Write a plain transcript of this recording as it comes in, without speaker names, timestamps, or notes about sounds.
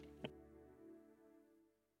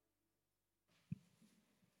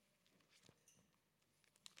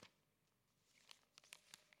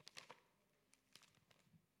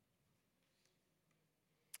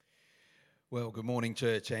Well, good morning,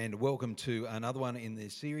 church, and welcome to another one in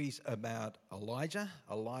this series about Elijah,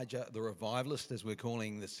 the Revivalist, as we're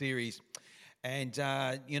calling the series. And,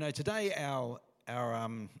 today our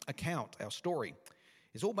account, our story,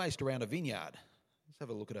 is all based around a vineyard. Let's have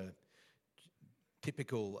a look at a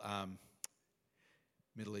typical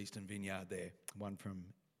Middle Eastern vineyard there, one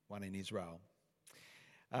in Israel.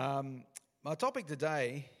 My topic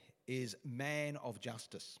today is Man of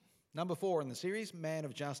Justice. Number 4 in the series, Man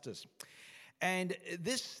of Justice. And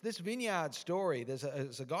this vineyard story, there's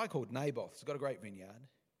a guy called Naboth. He's got a great vineyard,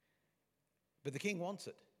 but the king wants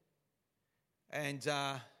it. And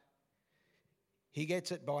he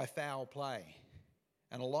gets it by foul play.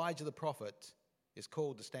 And Elijah the prophet is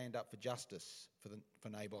called to stand up for justice for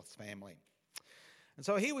Naboth's family. And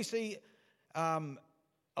so here we see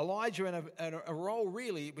Elijah in a role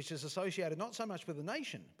really which is associated not so much with a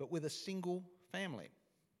nation, but with a single family.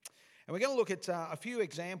 And we're going to look at a few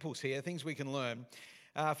examples here, things we can learn.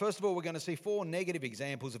 First of all, we're going to see 4 negative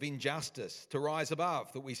examples of injustice to rise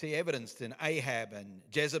above that we see evidenced in Ahab and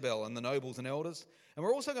Jezebel and the nobles and elders. And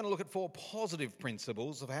we're also going to look at 4 positive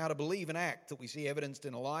principles of how to believe and act that we see evidenced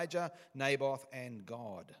in Elijah, Naboth, and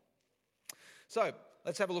God. So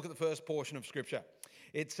let's have a look at the first portion of Scripture.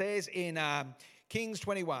 It says in Kings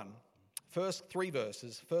 21, first 3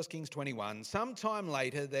 verses, 1 Kings 21, sometime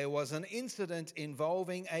later there was an incident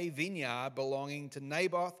involving a vineyard belonging to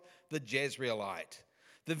Naboth the Jezreelite.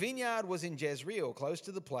 The vineyard was in Jezreel, close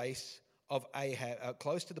to the palace of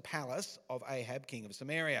Ahab, king of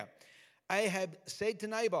Samaria. Ahab said to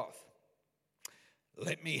Naboth,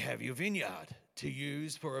 "Let me have your vineyard to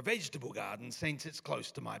use for a vegetable garden since it's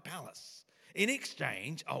close to my palace. In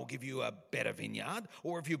exchange, I'll give you a better vineyard,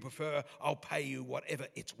 or if you prefer, I'll pay you whatever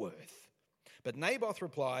it's worth." But Naboth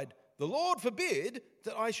replied, "The Lord forbid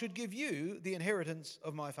that I should give you the inheritance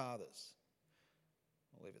of my fathers."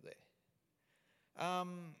 I'll leave it there.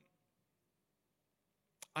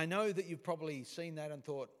 I know that you've probably seen that and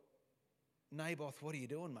thought, "Naboth, what are you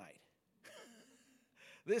doing, mate?"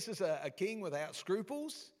 This is a king without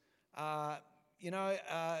scruples. You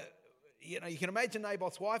can imagine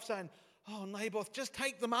Naboth's wife saying, "Oh, Naboth, just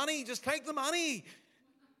take the money, just take the money."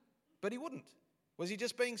 But he wouldn't. Was he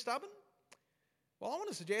just being stubborn? Well, I want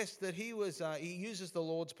to suggest that he uses the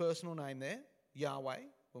Lord's personal name there, Yahweh,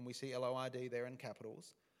 when we see L-O-R-D there in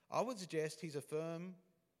capitals. I would suggest he's a firm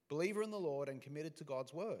believer in the Lord and committed to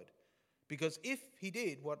God's word. Because if he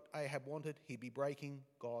did what Ahab wanted, he'd be breaking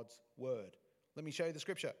God's word. Let me show you the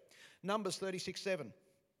scripture. Numbers 36:7.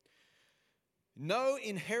 No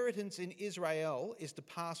inheritance in Israel is to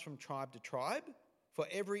pass from tribe to tribe, for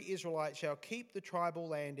every Israelite shall keep the tribal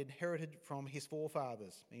land inherited from his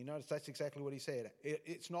forefathers. And you notice that's exactly what he said.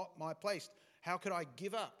 It's not my place. How could I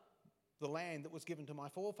give up the land that was given to my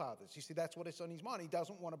forefathers? You see, that's what is on his mind. He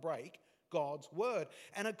doesn't want to break God's word.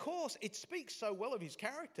 And of course, it speaks so well of his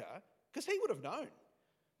character, because he would have known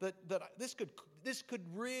that this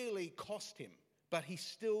could really cost him. But he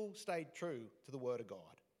still stayed true to the word of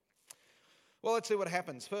God. Well, let's see what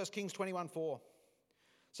happens. 1 Kings 21:4.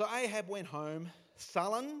 So Ahab went home,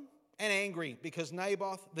 sullen and angry, because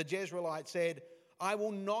Naboth the Jezreelite said, "I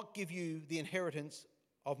will not give you the inheritance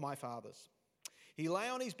of my fathers." He lay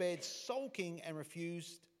on his bed sulking and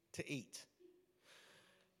refused to eat.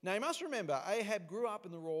 Now you must remember, Ahab grew up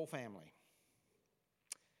in the royal family.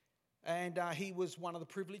 And he was one of the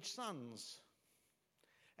privileged sons.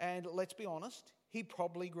 And let's be honest, he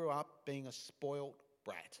probably grew up being a spoilt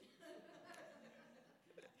brat.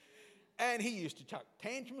 And he used to chuck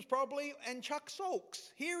tantrums probably and chuck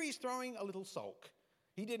sulks. Here he's throwing a little sulk.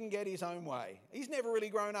 He didn't get his own way. He's never really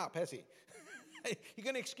grown up, has he? You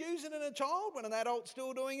can excuse it in a child when an adult's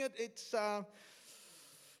still doing it. It's,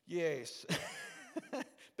 yes.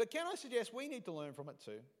 But can I suggest we need to learn from it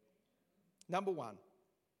too? Number 1,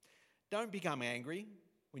 don't become angry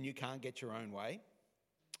when you can't get your own way.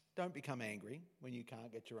 Don't become angry when you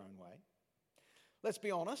can't get your own way. Let's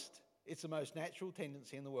be honest. It's the most natural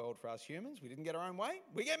tendency in the world for us humans. We didn't get our own way,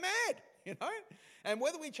 we get mad, And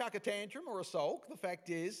whether we chuck a tantrum or a sulk, the fact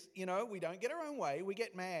is, we don't get our own way, we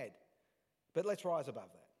get mad. But let's rise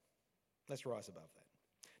above that. Let's rise above that.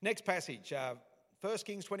 Next passage, 1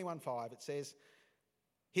 Kings 21:5, it says,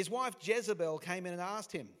 his wife Jezebel came in and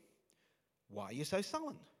asked him, "Why are you so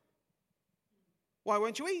sullen? Why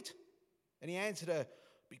won't you eat?" And he answered her,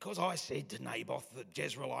 "Because I said to Naboth the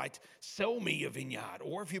Jezreelite, 'Sell me your vineyard,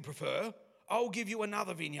 or if you prefer, I'll give you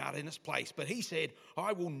another vineyard in its place.' But he said,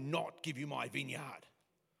 'I will not give you my vineyard.'"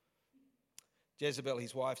 Jezebel,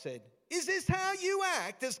 his wife, said, "Is this how you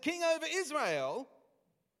act as king over Israel?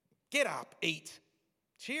 Get up, eat,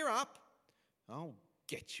 cheer up. I'll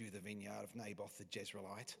get you the vineyard of Naboth the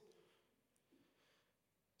Jezreelite."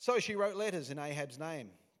 So she wrote letters in Ahab's name,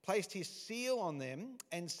 placed his seal on them,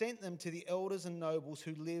 and sent them to the elders and nobles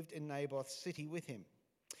who lived in Naboth's city with him.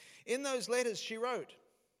 In those letters she wrote,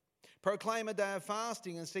 "Proclaim a day of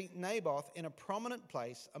fasting and seat Naboth in a prominent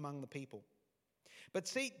place among the people. But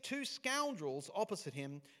seat 2 scoundrels opposite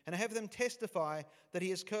him and have them testify that he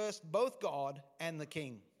has cursed both God and the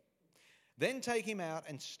king. Then take him out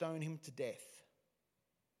and stone him to death."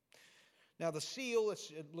 Now the seal, it's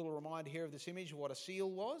a little reminder here of this image of what a seal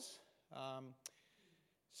was.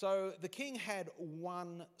 So the king had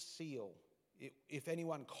one seal. If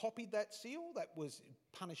anyone copied that seal, that was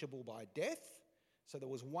punishable by death. So there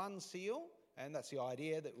was one seal, and that's the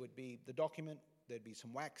idea. That would be the document, there'd be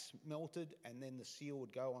some wax melted, and then the seal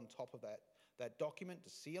would go on top of that document to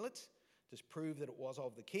seal it, to prove that it was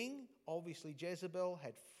of the king. Obviously Jezebel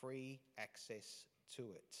had free access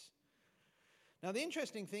to it. Now, the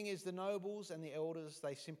interesting thing is the nobles and the elders,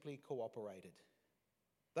 they simply cooperated.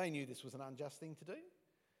 They knew this was an unjust thing to do.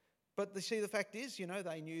 But you see, the fact is,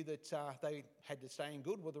 they knew that they had to stay in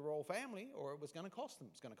good with the royal family or it was going to cost them.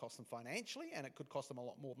 It's going to cost them financially, and it could cost them a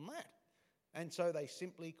lot more than that. And so they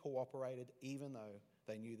simply cooperated even though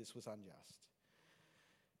they knew this was unjust.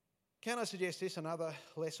 Can I suggest this, another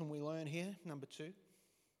lesson we learn here? Number 2,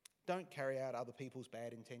 don't carry out other people's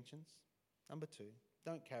bad intentions. Number 2,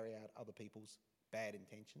 don't carry out other people's bad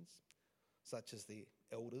intentions, such as the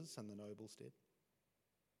elders and the nobles did.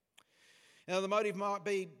 Now, the motive might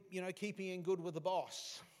be, keeping in good with the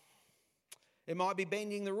boss. It might be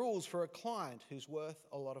bending the rules for a client who's worth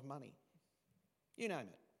a lot of money. You name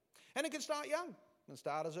it. And it can start young. It can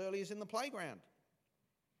start as early as in the playground.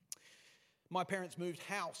 My parents moved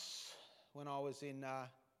house when I was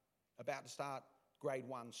about to start grade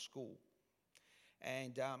 1 school.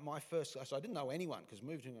 And so I didn't know anyone because I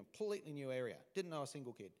moved to a completely new area. Didn't know a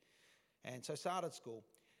single kid. And so started school.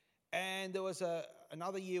 And there was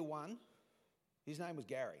another year 1. His name was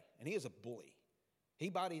Gary. And he was a bully. He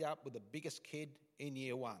buddied up with the biggest kid in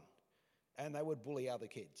year 1. And they would bully other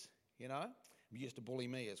kids, He used to bully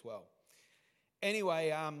me as well.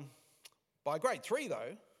 Anyway, by grade 3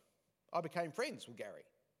 though, I became friends with Gary.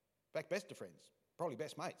 In fact, best of friends. Probably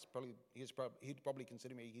best mates. He'd probably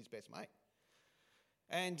consider me his best mate.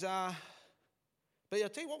 And, but I'll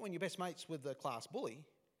tell you what, when you're best mates with the class bully,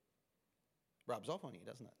 rubs off on you,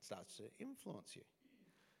 doesn't it? It starts to influence you.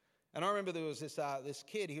 And I remember there was this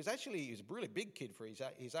kid. He was a really big kid for his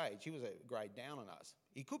age. He was a grade down on us.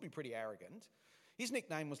 He could be pretty arrogant. His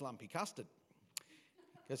nickname was Lumpy Custard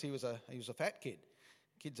because he was a fat kid.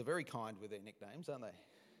 Kids are very kind with their nicknames, aren't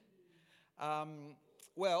they?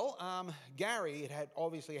 Gary had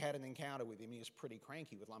obviously had an encounter with him. He was pretty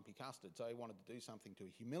cranky with Lumpy Custard, so he wanted to do something to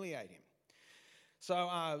humiliate him. So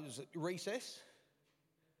it was recess.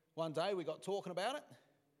 One day we got talking about it.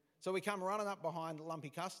 So we come running up behind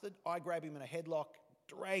Lumpy Custard. I grab him in a headlock,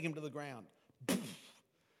 drag him to the ground.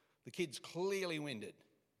 The kid's clearly winded.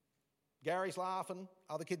 Gary's laughing,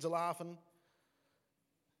 other kids are laughing.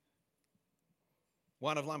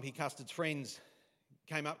 One of Lumpy Custard's friends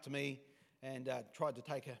came up to me and tried to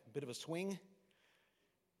take a bit of a swing.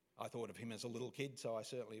 I thought of him as a little kid, so I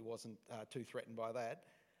certainly wasn't too threatened by that.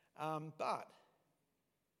 But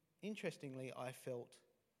interestingly, I felt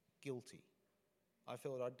guilty. I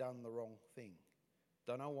felt I'd done the wrong thing.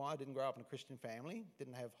 Don't know why. I didn't grow up in a Christian family.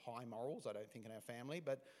 Didn't have high morals, I don't think, in our family.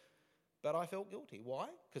 But I felt guilty. Why?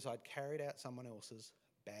 Because I'd carried out someone else's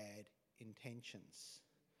bad intentions.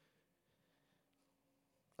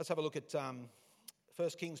 Let's have a look at 1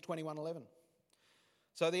 Kings 21:11.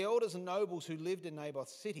 So the elders and nobles who lived in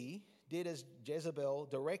Naboth's city did as Jezebel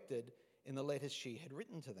directed in the letters she had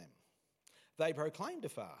written to them. They proclaimed a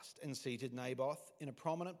fast and seated Naboth in a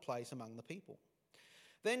prominent place among the people.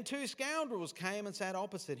 Then 2 scoundrels came and sat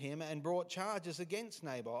opposite him and brought charges against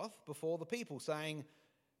Naboth before the people, saying,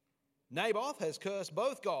 "Naboth has cursed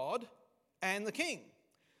both God and the king."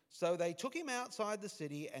 So they took him outside the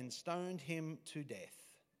city and stoned him to death.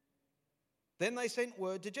 Then they sent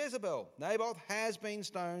word to Jezebel, "Naboth has been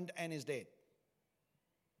stoned and is dead."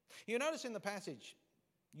 You notice in the passage,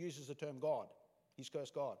 uses the term God. He's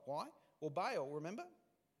cursed God. Why? Well, Baal, remember?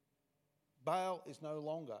 Baal is no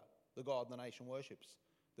longer the God the nation worships.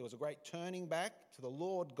 There was a great turning back to the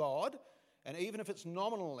Lord God, and even if it's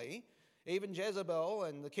nominally, even Jezebel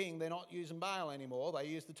and the king, they're not using Baal anymore. They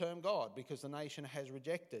use the term God because the nation has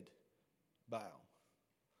rejected Baal.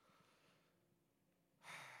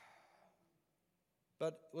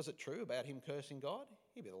 But was it true about him cursing God?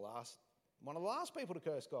 He'd be one of the last people to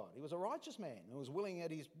curse God. He was a righteous man who was willing at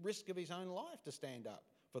his risk of his own life to stand up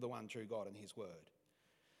for the one true God and his word.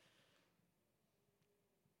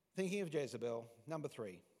 Thinking of Jezebel, number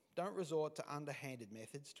 3, don't resort to underhanded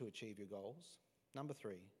methods to achieve your goals. Number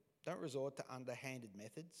 3, don't resort to underhanded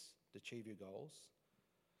methods to achieve your goals,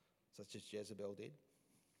 such as Jezebel did.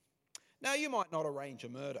 Now, you might not arrange a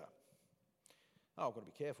murder. Oh, I've got to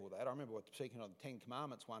be careful with that. I remember speaking on the 10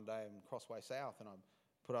 Commandments one day in Crossway South, and I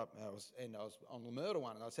was on the murder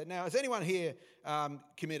one, and I said, now, has anyone here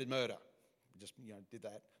committed murder? Just, did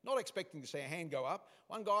that. Not expecting to see a hand go up.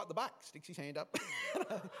 One guy at the back sticks his hand up.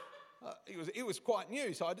 He was quite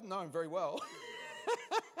new, so I didn't know him very well.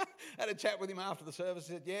 Had a chat with him after the service.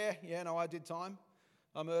 He said, no, I did time.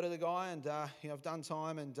 I murdered a guy, and I've done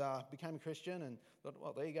time and became a Christian, and thought,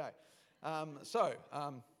 well, there you go. So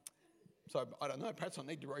I don't know, perhaps I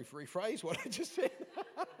need to rephrase what I just said.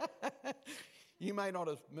 You may not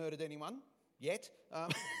have murdered anyone yet. I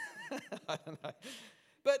don't know.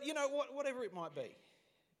 But, whatever it might be,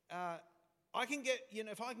 I can get,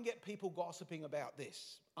 if I can get people gossiping about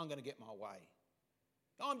this, I'm going to get my way.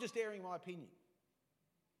 I'm just airing my opinion.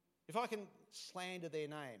 If I can slander their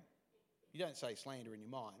name, you don't say slander in your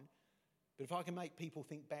mind, but if I can make people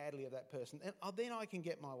think badly of that person, then I can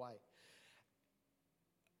get my way.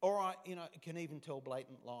 Or I can even tell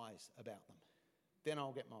blatant lies about them. Then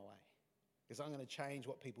I'll get my way. Because I'm going to change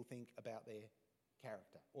what people think about their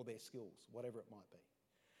character or their skills, whatever it might be.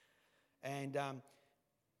 And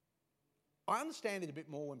I understand it a bit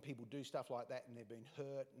more when people do stuff like that and they've been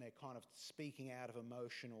hurt and they're kind of speaking out of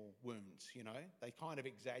emotional wounds, They kind of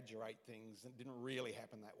exaggerate things and it didn't really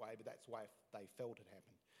happen that way, but that's the way they felt it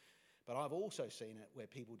happened. But I've also seen it where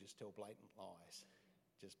people just tell blatant lies.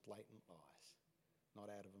 Just blatant lies, not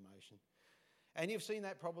out of emotion. And you've seen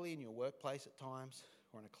that probably in your workplace at times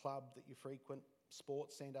or in a club that you frequent,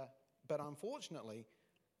 sports centre. But unfortunately,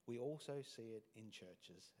 we also see it in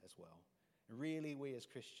churches as well. Really, we as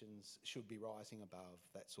Christians should be rising above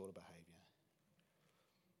that sort of behaviour.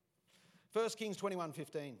 1 Kings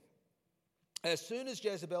 21:15. As soon as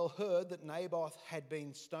Jezebel heard that Naboth had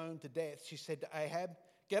been stoned to death, she said to Ahab,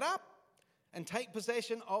 "Get up and take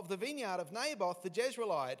possession of the vineyard of Naboth the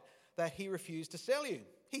Jezreelite that he refused to sell you.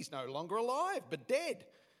 He's no longer alive, but dead."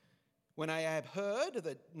 When Ahab heard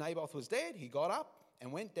that Naboth was dead, he got up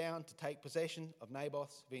and went down to take possession of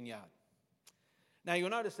Naboth's vineyard. Now,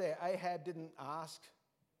 you'll notice there, Ahab didn't ask,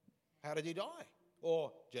 how did he die?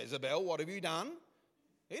 Or, Jezebel, what have you done?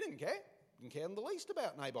 He didn't care. Didn't care in the least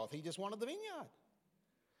about Naboth. He just wanted the vineyard.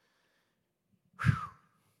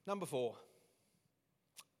 Number 4,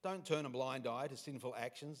 don't turn a blind eye to sinful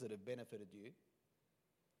actions that have benefited you.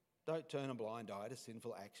 Don't turn a blind eye to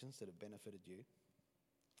sinful actions that have benefited you.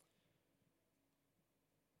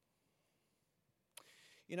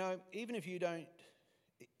 Even if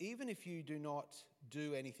you do not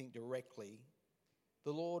do anything directly,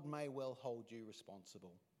 the Lord may well hold you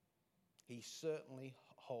responsible. He certainly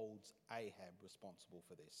holds Ahab responsible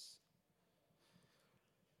for this.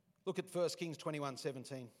 Look at 1 Kings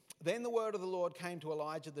 21:17. Then the word of the Lord came to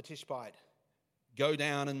Elijah the Tishbite. "Go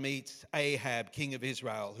down and meet Ahab, king of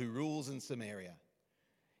Israel, who rules in Samaria.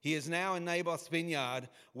 He is now in Naboth's vineyard,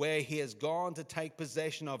 where he has gone to take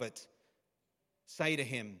possession of it. Say to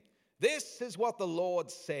him, 'This is what the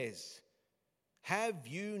Lord says. Have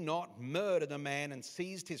you not murdered a man and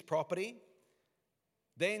seized his property?'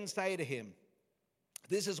 Then say to him,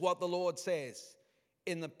 'This is what the Lord says.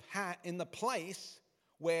 In the place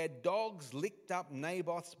where dogs licked up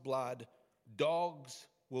Naboth's blood, dogs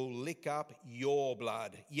will lick up your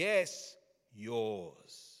blood. Yes,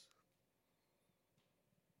 yours.'"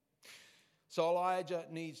 So Elijah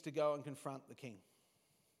needs to go and confront the king.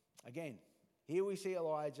 Again, here we see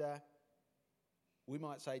Elijah, we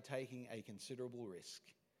might say, taking a considerable risk.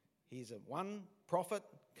 He's one prophet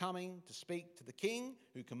coming to speak to the king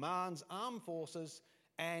who commands armed forces,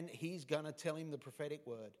 and he's going to tell him the prophetic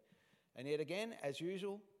word. And yet again, as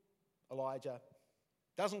usual, Elijah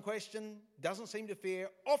doesn't question, doesn't seem to fear.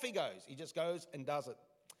 Off he goes. He just goes and does it.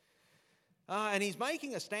 And he's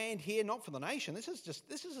making a stand here, not for the nation. This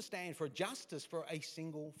is a stand for justice for a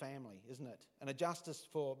single family, isn't it? And a justice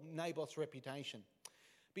for Naboth's reputation.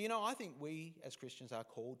 But I think we as Christians are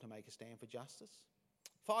called to make a stand for justice.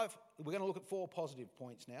 We're going to look at 4 positive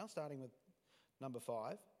points now, starting with number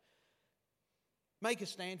 5. Make a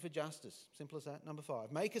stand for justice. Simple as that. Number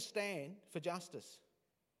 5. Make a stand for justice.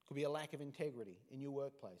 Could be a lack of integrity in your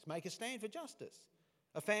workplace. Make a stand for justice.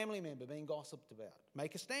 A family member being gossiped about.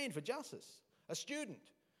 Make a stand for justice. A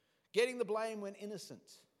student getting the blame when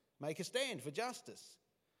innocent. Make a stand for justice.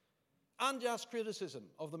 Unjust criticism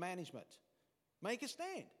of the management. Make a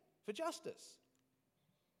stand for justice.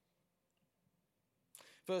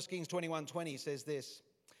 1 Kings 21:20 says this.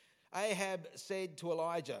 Ahab said to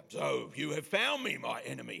Elijah, "So you have found me, my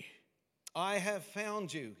enemy. I have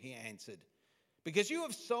found you, he answered. Because you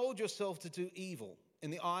have sold yourself to do evil in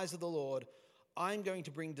the eyes of the Lord, I'm going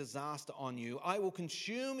to bring disaster on you. I will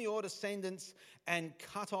consume your descendants and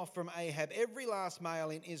cut off from Ahab every last male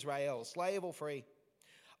in Israel, slave or free.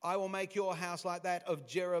 I will make your house like that of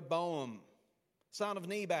Jeroboam, son of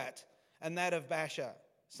Nebat, and that of Baasha,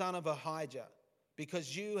 son of Ahijah,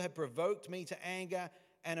 because you have provoked me to anger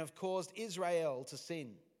and have caused Israel to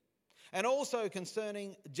sin. And also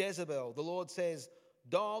concerning Jezebel, the Lord says,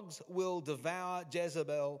 dogs will devour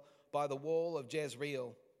Jezebel by the wall of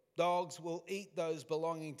Jezreel. Dogs will eat those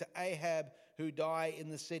belonging to Ahab who die in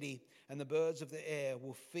the city, and the birds of the air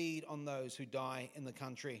will feed on those who die in the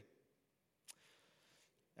country.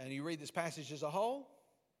 And you read this passage as a whole,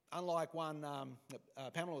 unlike one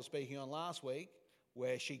Pamela was speaking on last week,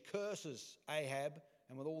 where she curses Ahab,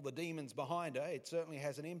 and with all the demons behind her, it certainly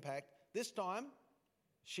has an impact. This time,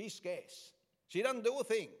 she's scarce. She doesn't do a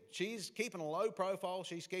thing. She's keeping a low profile.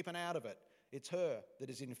 She's keeping out of it. It's her that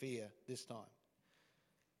is in fear this time.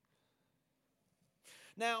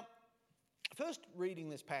 Now, first reading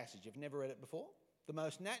this passage, you've never read it before, the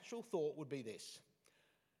most natural thought would be this.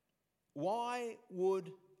 Why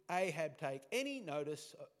would Ahab take any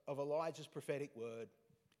notice of Elijah's prophetic word?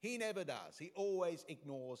 He never does. He always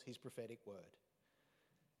ignores his prophetic word.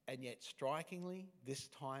 And yet, strikingly, this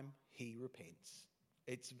time he repents.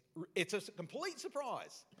 It's a complete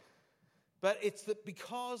surprise. But it's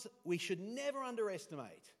because we should never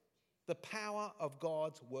underestimate the power of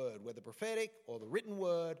God's word, whether prophetic or the written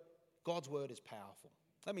word. God's word is powerful.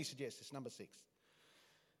 Let me suggest this, number 6.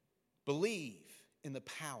 Believe in the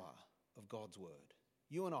power of God's word.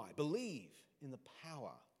 You and I believe in the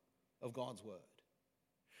power of God's word.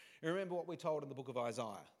 You remember what we're told in the book of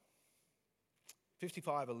Isaiah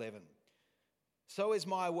 55:11. So is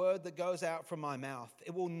my word that goes out from my mouth.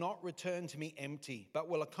 It will not return to me empty, but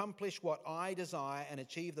will accomplish what I desire and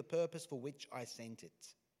achieve the purpose for which I sent it.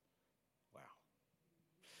 Wow.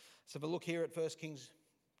 So if we look here at 1 Kings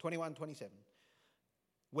 21:27.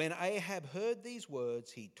 When Ahab heard these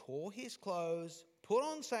words, he tore his clothes, put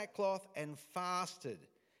on sackcloth and fasted.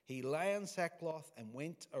 He lay on sackcloth and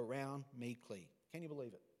went around meekly. Can you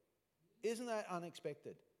believe it? Isn't that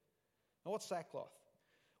unexpected? Now what's sackcloth?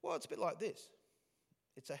 Well, it's a bit like this.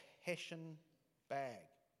 It's a Hessian bag.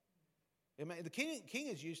 I mean, the king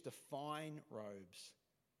is used to fine robes.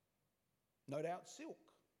 No doubt silk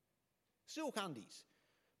undies.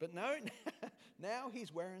 But no, now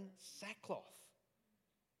he's wearing sackcloth.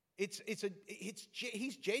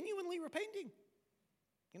 He's genuinely repenting.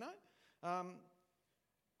 You know,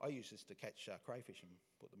 I use this to catch crayfish and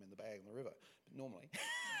put them in the bag in the river. But normally,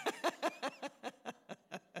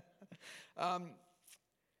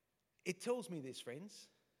 it tells me this, friends.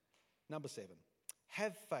 Number 7,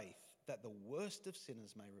 have faith that the worst of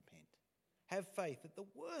sinners may repent. Have faith that the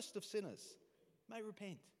worst of sinners may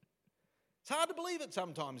repent. It's hard to believe it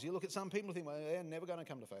sometimes. You look at some people and think, well, they're never going to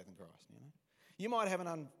come to faith in Christ. You know, you might have an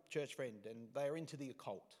unchurched friend and they are into the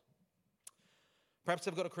occult. Perhaps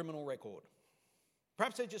they've got a criminal record.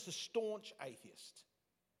 Perhaps they're just a staunch atheist.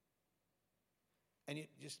 And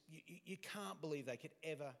you can't believe they could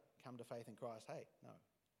ever come to faith in Christ. Hey, no.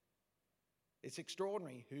 It's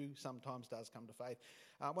extraordinary who sometimes does come to faith.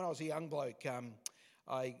 When I was a young bloke,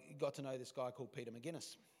 I got to know this guy called Peter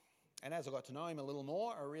McGuinness. And as I got to know him a little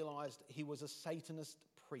more, I realised he was a Satanist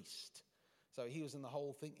priest. So he was in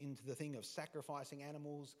into the thing of sacrificing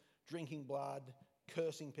animals, drinking blood,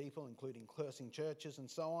 cursing people, including cursing churches and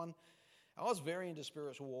so on. I was very into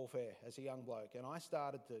spiritual warfare as a young bloke, and I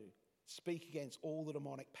started to speak against all the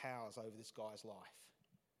demonic powers over this guy's life.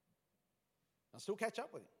 I still catch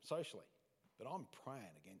up with him socially, but I'm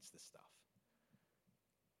praying against this stuff.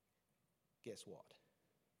 Guess what?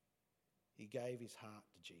 He gave his heart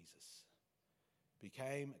to Jesus,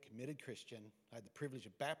 became a committed Christian, had the privilege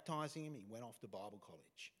of baptising him. He went off to Bible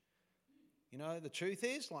college. You know, the truth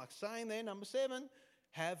is, like saying there, number 7,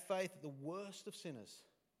 have faith that the worst of sinners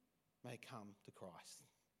may come to Christ.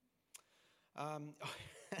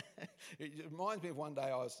 It reminds me of one day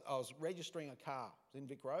I was registering a car. It was in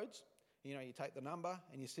Vic Roads. You know, you take the number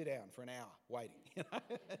and you sit down for an hour waiting. You know?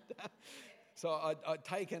 So I'd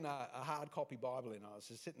taken a hard copy Bible in. I was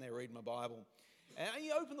just sitting there reading my Bible. And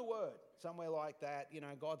you open the Word somewhere like that, you know,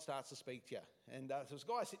 God starts to speak to you. And there was a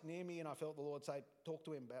guy sitting near me and I felt the Lord say, talk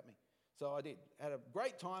to him about me. So I did. Had a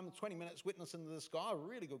great time, 20 minutes witnessing to this guy, a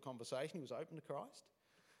really good conversation. He was open to Christ.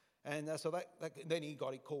 And so then he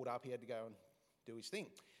got it called up. He had to go and do his thing.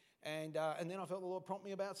 And then I felt the Lord prompt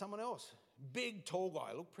me about someone else. Big, tall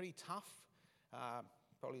guy, looked pretty tough,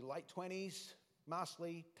 probably late 20s,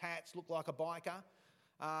 muscly, tats, looked like a biker.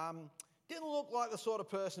 Didn't look like the sort of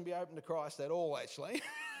person to be open to Christ at all, actually.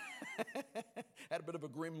 Had a bit of a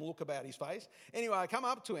grim look about his face. Anyway, I come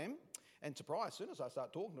up to him, and surprised, as soon as I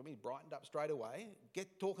start talking to him, he brightened up straight away,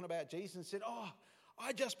 get talking about Jesus and said, "Oh,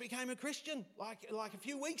 I just became a Christian like a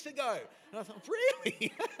few weeks ago." And I thought,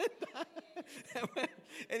 really?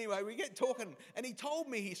 Anyway, we get talking, and he told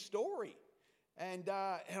me his story. And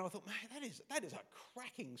I thought, man, that is a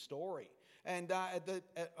cracking story. And I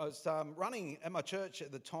was running at my church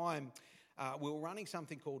at the time. We were running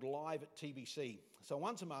something called Live at TBC. So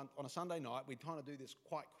once a month on a Sunday night, we'd kind of do this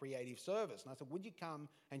quite creative service. And I said, would you come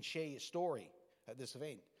and share your story at this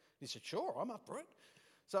event? He said, sure, I'm up for it.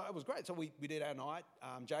 So it was great. So we did our night.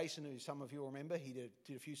 Jason, who some of you will remember, he did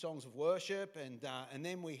a few songs of worship. And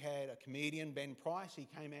then we had a comedian, Ben Price. He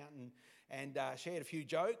came out and shared a few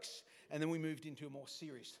jokes. And then we moved into a more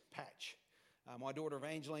serious patch. My daughter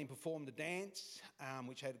Evangeline performed a dance,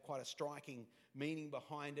 which had quite a striking meaning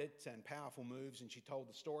behind it and powerful moves, and she told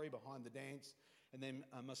the story behind the dance. And then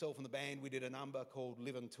myself and the band, we did a number called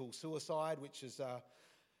Live Until Suicide, which is a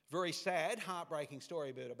very sad, heartbreaking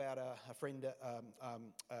story, but about a friend,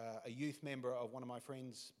 a youth member of one of my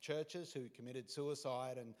friends' churches who committed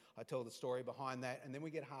suicide, and I tell the story behind that. And then we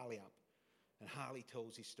get Harley up, and Harley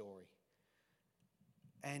tells his story.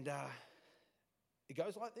 And it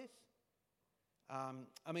goes like this.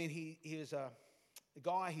 He was a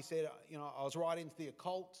guy, he said, I was right into the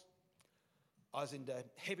occult. I was into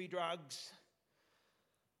heavy drugs.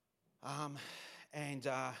 I'd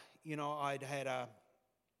had a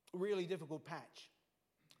really difficult patch.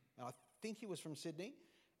 And I think he was from Sydney.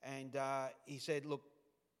 And he said, look,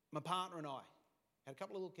 my partner and I had a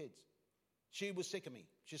couple of little kids. She was sick of me.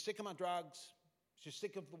 She was sick of my drugs. She was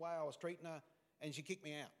sick of the way I was treating her. And she kicked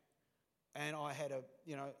me out. And I had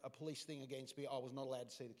a police thing against me. I was not allowed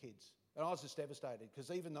to see the kids. And I was just devastated because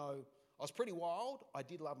even though I was pretty wild, I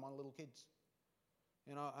did love my little kids.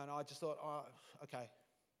 And I just thought, okay.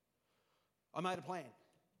 I made a plan.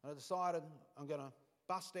 And I decided I'm going to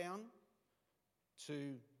bus down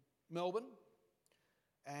to Melbourne.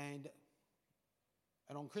 And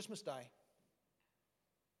on Christmas Day,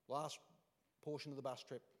 last portion of the bus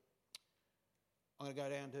trip, I'm going to go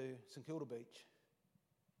down to St Kilda Beach.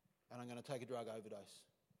 And I'm going to take a drug overdose.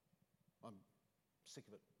 I'm sick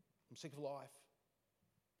of it. I'm sick of life.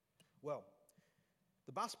 Well,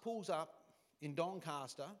 the bus pulls up in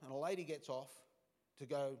Doncaster, and a lady gets off to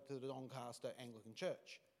go to the Doncaster Anglican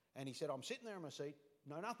Church. And he said, I'm sitting there in my seat,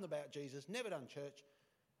 know nothing about Jesus, never done church.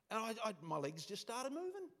 And my legs just started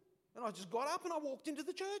moving. And I just got up and I walked into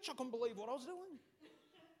the church. I couldn't believe what I was doing.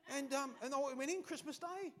 And I went in Christmas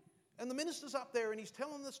Day. And the minister's up there and he's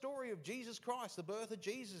telling the story of Jesus Christ, the birth of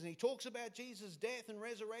Jesus. And he talks about Jesus' death and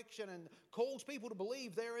resurrection and calls people to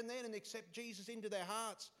believe there and then and accept Jesus into their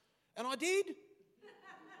hearts. And I did.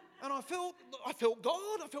 And I felt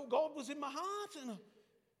God. I felt God was in my heart. And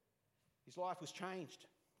his life was changed,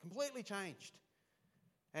 completely changed.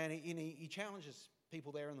 And he challenges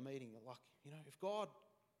people there in the meeting. Like, if God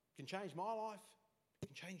can change my life, he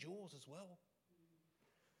can change yours as well.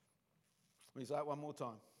 Let me say it one more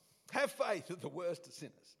time. Have faith that the worst of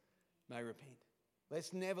sinners may repent.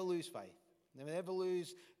 Let's never lose faith. Never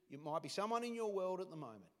lose. It might be someone in your world at the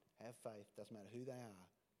moment. Have faith. Doesn't matter who they are.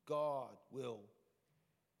 God will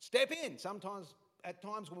step in at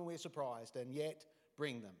times when we're surprised, and yet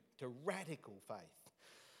bring them to radical faith.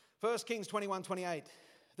 1 Kings 21:28.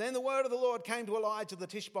 Then the word of the Lord came to Elijah the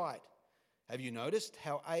Tishbite. Have you noticed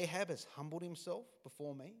how Ahab has humbled himself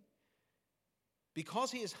before me?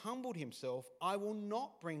 Because he has humbled himself, I will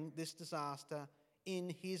not bring this disaster in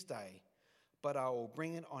his day, but I will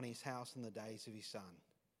bring it on his house in the days of his son.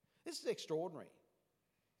 This is extraordinary.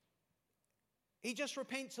 He just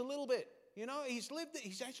repents a little bit.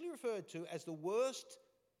 He's actually referred to as the worst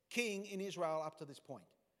king in Israel up to this point.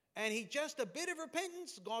 And a bit of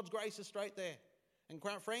repentance, God's grace is straight there. And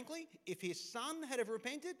quite frankly, if his son had ever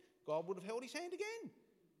repented, God would have held his hand again.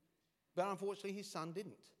 But unfortunately, his son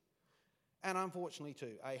didn't. And unfortunately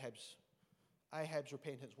too, Ahab's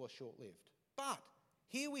repentance was short-lived. But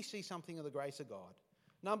here we see something of the grace of God.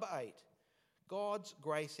 Number 8, God's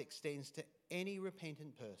grace extends to any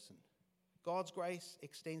repentant person. God's grace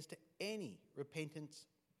extends to any repentant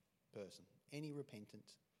person. Any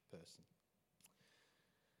repentant person.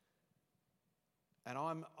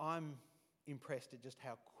 And I'm impressed at just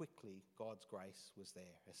how quickly God's grace was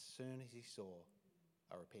there as soon as he saw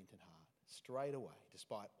a repentant heart. Straight away,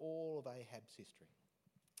 despite all of Ahab's history.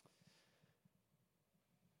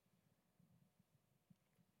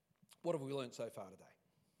 What have we learned so far today?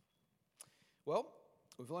 Well,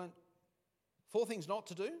 we've learned 4 things not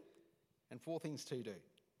to do and 4 things to do.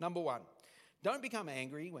 Number 1, Don't become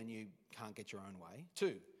angry when you can't get your own way.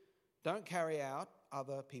 2, don't carry out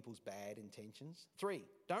other people's bad intentions. 3,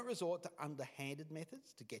 don't resort to underhanded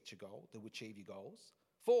methods to get your goal, to achieve your goals.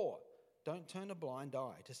 4, don't turn a blind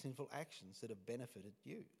eye to sinful actions that have benefited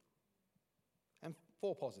you. And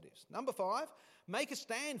 4 positives. Number 5, make a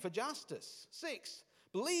stand for justice. 6,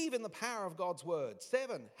 believe in the power of God's word.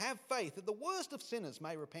 7, have faith that the worst of sinners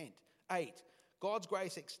may repent. 8, God's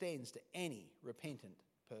grace extends to any repentant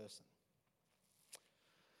person.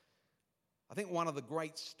 I think one of the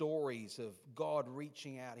great stories of God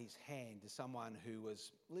reaching out his hand to someone who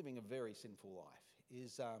was living a very sinful life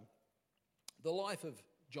is the life of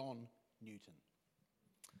John Newton.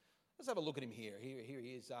 Let's have a look at him here. Here he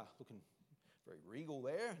is looking very regal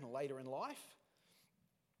there later in life.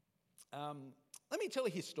 Let me tell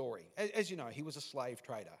you his story. As you know, he was a slave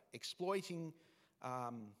trader, exploiting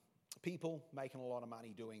people, making a lot of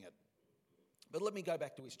money doing it. But let me go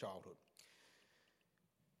back to his childhood.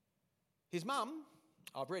 His mum,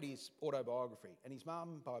 I've read his autobiography, and his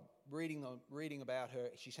mum, by reading about her,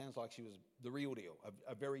 she sounds like she was the real deal,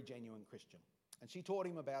 a very genuine Christian. And she taught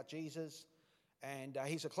him about Jesus, and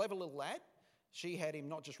he's a clever little lad. She had him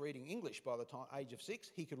not just reading English by the age of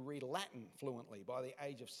 6, he could read Latin fluently by the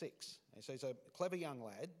age of 6. And so he's a clever young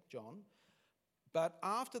lad, John. But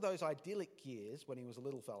after those idyllic years, when he was a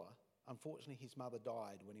little fella, unfortunately his mother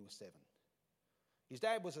died when he was 7. His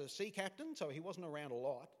dad was a sea captain, so he wasn't around a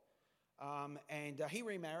lot. And he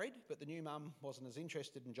remarried, but the new mum wasn't as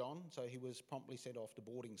interested in John, so he was promptly sent off to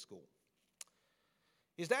boarding school.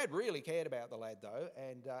 His dad really cared about the lad, though,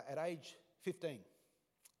 and at age 15,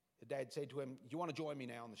 the dad said to him, "Do you want to join me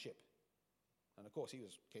now on the ship?" And of course, he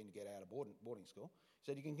was keen to get out of boarding school. He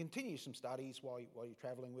said, "You can continue some studies while you're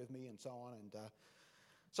travelling with me," and so on. And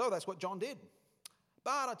so that's what John did.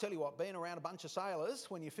 But I tell you what, being around a bunch of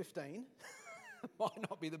sailors when you're 15 might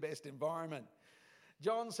not be the best environment.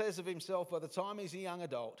 John says of himself by the time he's a young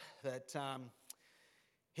adult that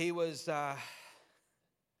he was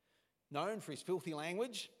known for his filthy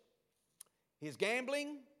language, his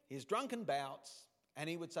gambling, his drunken bouts, and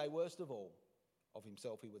he would say, worst of all, of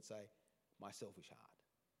himself, he would say, my selfish heart.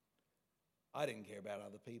 I didn't care about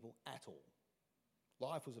other people at all.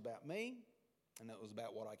 Life was about me, and it was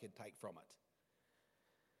about what I could take from it.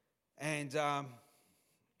 And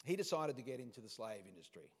he decided to get into the slave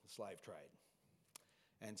industry, the slave trade.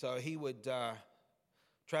 And so he would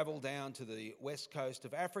travel down to the west coast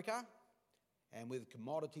of Africa, and with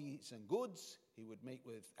commodities and goods, he would meet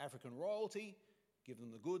with African royalty, give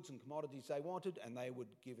them the goods and commodities they wanted, and they would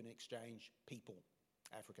give in exchange people,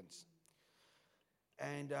 Africans.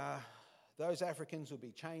 And those Africans would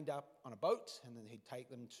be chained up on a boat, and then he'd take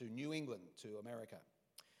them to New England, to America,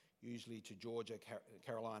 usually to Georgia,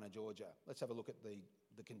 Carolina, Georgia. Let's have a look at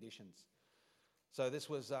the conditions. So this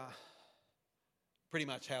was pretty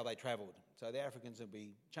much how they travelled. So the Africans would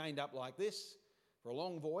be chained up like this for a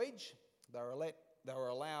long voyage. They were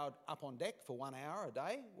allowed up on deck for 1 hour a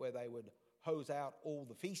day, where they would hose out all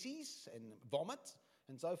the feces and vomit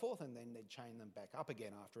and so forth, and then they'd chain them back up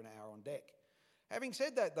again after an hour on deck. Having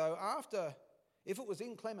said that, though, if it was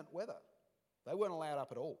inclement weather, they weren't allowed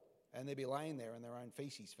up at all, and they'd be laying there in their own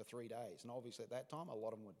feces for 3 days, and obviously at that time a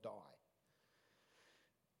lot of them would die.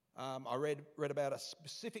 I read about a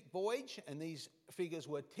specific voyage, and these figures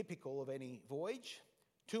were typical of any voyage.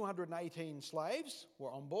 218 slaves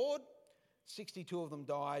were on board. 62 of them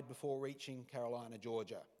died before reaching Carolina,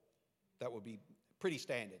 Georgia. That would be pretty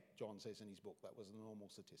standard, John says in his book. That was the normal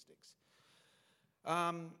statistics.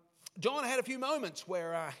 John had a few moments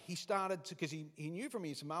where he started to, because he knew from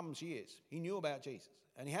his mum's years, he knew about Jesus.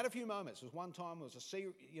 And he had a few moments. There was one time there was a sea,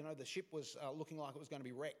 the ship was looking like it was going to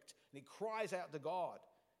be wrecked. And he cries out to God.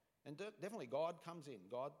 And definitely God comes in.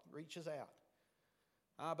 God reaches out.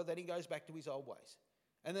 But then he goes back to his old ways.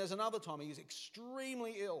 And there's another time he was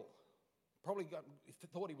extremely ill. Probably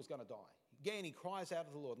thought he was going to die. Again, he cries out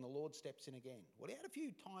to the Lord, and the Lord steps in again. Well, he had a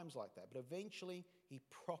few times like that, but eventually he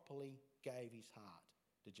properly gave his heart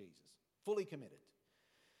to Jesus, fully committed.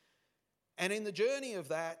 And in the journey of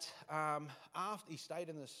that, after he stayed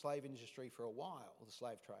in the slave industry for a while, the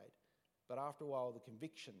slave trade, but after a while the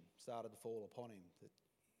conviction started to fall upon him that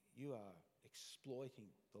you are exploiting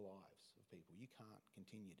the lives of people. You can't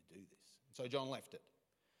continue to do this. So John left it.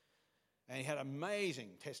 And he had amazing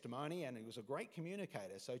testimony, and he was a great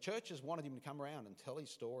communicator. So churches wanted him to come around and tell his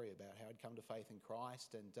story about how he'd come to faith in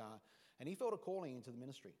Christ, and he felt a calling into the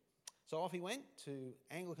ministry. So off he went to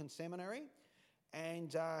Anglican Seminary,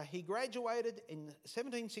 and he graduated in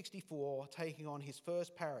 1764, taking on his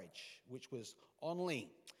first parish, which was Onley.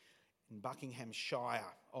 in Buckinghamshire,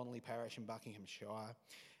 Onley Parish in Buckinghamshire.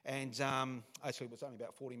 And actually, it was only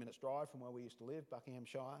about 40 minutes drive from where we used to live,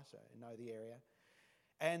 Buckinghamshire, so I know the area.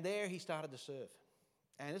 And there he started to serve.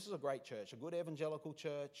 And this is a great church, a good evangelical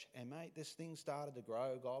church. And mate, this thing started to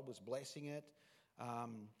grow. God was blessing it.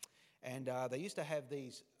 And they used to have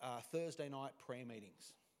these Thursday night prayer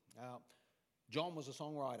meetings. John was a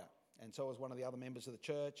songwriter, and so was one of the other members of the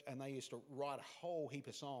church, and they used to write a whole heap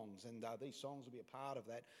of songs, and these songs would be a part of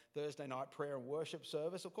that Thursday night prayer and worship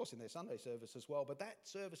service, of course in their Sunday service as well, but that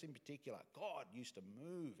service in particular, God used to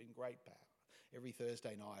move in great power every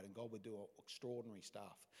Thursday night, and God would do extraordinary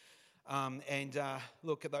stuff.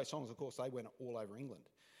 Look at those songs, of course, they went all over England.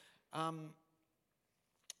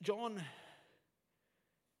 John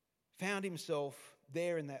found himself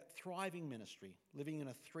there in that thriving ministry, living in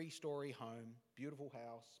a 3-story home, beautiful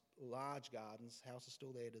house, large gardens. House is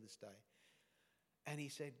still there to this day. And he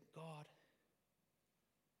said, God,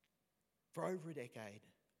 for over a decade,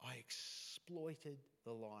 I exploited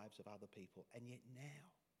the lives of other people, and yet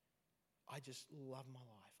now I just love my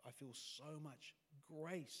life. I feel so much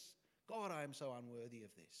grace. God, I am so unworthy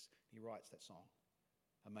of this. He writes that song,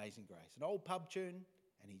 Amazing Grace. An old pub tune,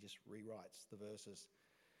 and he just rewrites the verses.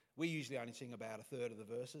 We usually only sing about a third of the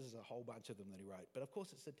verses. There's a whole bunch of them that he wrote. But of course,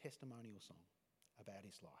 it's a testimonial song about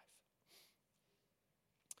his life.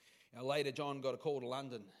 Now, later, John got a call to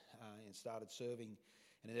London and started serving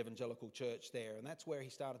in an evangelical church there. And that's where he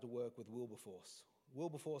started to work with Wilberforce.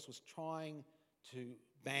 Wilberforce was trying to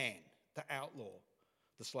ban, to outlaw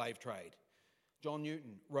the slave trade. John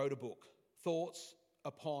Newton wrote a book, Thoughts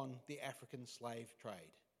Upon the African Slave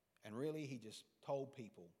Trade. And really, he just told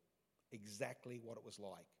people exactly what it was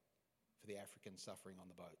like for the Africans suffering on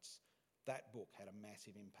the boats. That book had a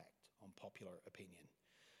massive impact on popular opinion.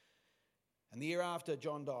 And the year after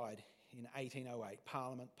John died, in 1808,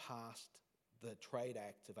 Parliament passed the Trade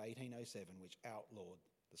Act of 1807, which outlawed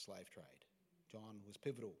the slave trade. John was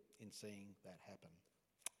pivotal in seeing that happen.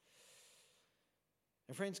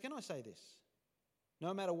 And friends, can I say this?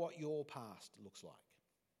 No matter what your past looks like,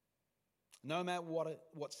 no matter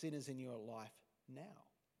what sin is in your life now,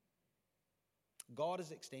 God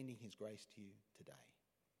is extending his grace to you today.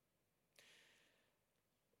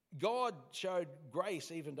 God showed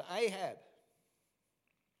grace even to Ahab.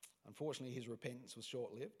 Unfortunately, his repentance was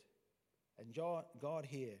short-lived. And God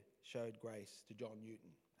here showed grace to John Newton.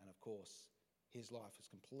 And of course, his life was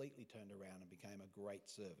completely turned around and became a great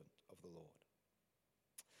servant of the Lord.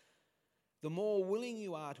 The more willing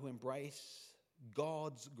you are to embrace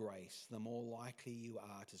God's grace, the more likely you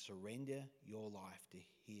are to surrender your life to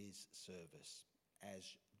his service, as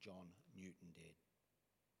John Newton did.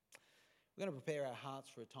 We're going to prepare our hearts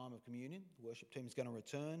for a time of communion. The worship team is going to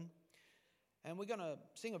return, and we're going to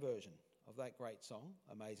sing a version of that great song,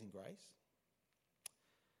 Amazing Grace.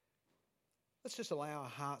 Let's just allow our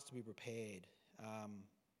hearts to be prepared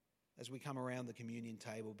as we come around the communion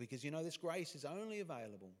table, because this grace is only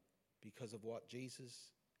available because of what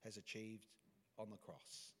Jesus has achieved on the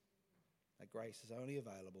cross. That grace is only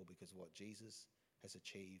available because of what Jesus has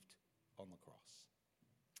achieved on the cross.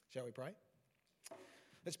 Shall we pray?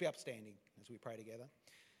 Let's be upstanding as we pray together.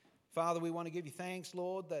 Father, we want to give you thanks,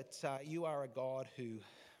 Lord, that you are a God who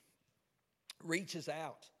reaches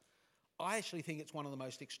out. I actually think it's one of the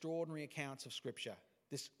most extraordinary accounts of Scripture.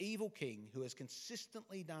 This evil king who has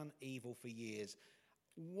consistently done evil for years,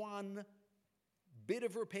 one bit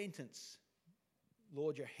of repentance,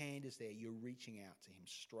 Lord, your hand is there. You're reaching out to him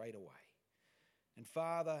straight away. And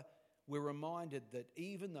Father, we're reminded that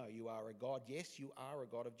even though you are a God, yes, you are a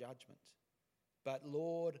God of judgment. But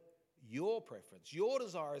Lord, your preference, your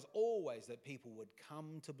desire is always that people would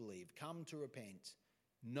come to believe, come to repent,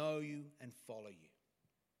 know you and follow you.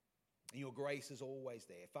 And your grace is always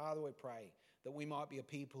there. Father, we pray that we might be a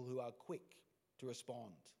people who are quick to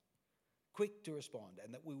respond,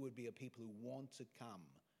 and that we would be a people who want to come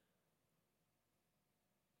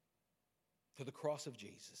to the cross of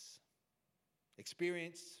Jesus,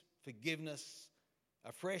 experience forgiveness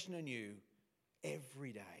afresh and anew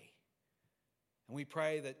every day. And we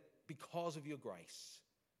pray that because of your grace,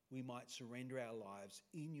 we might surrender our lives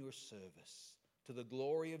in your service to the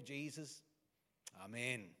glory of Jesus.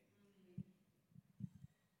 Amen.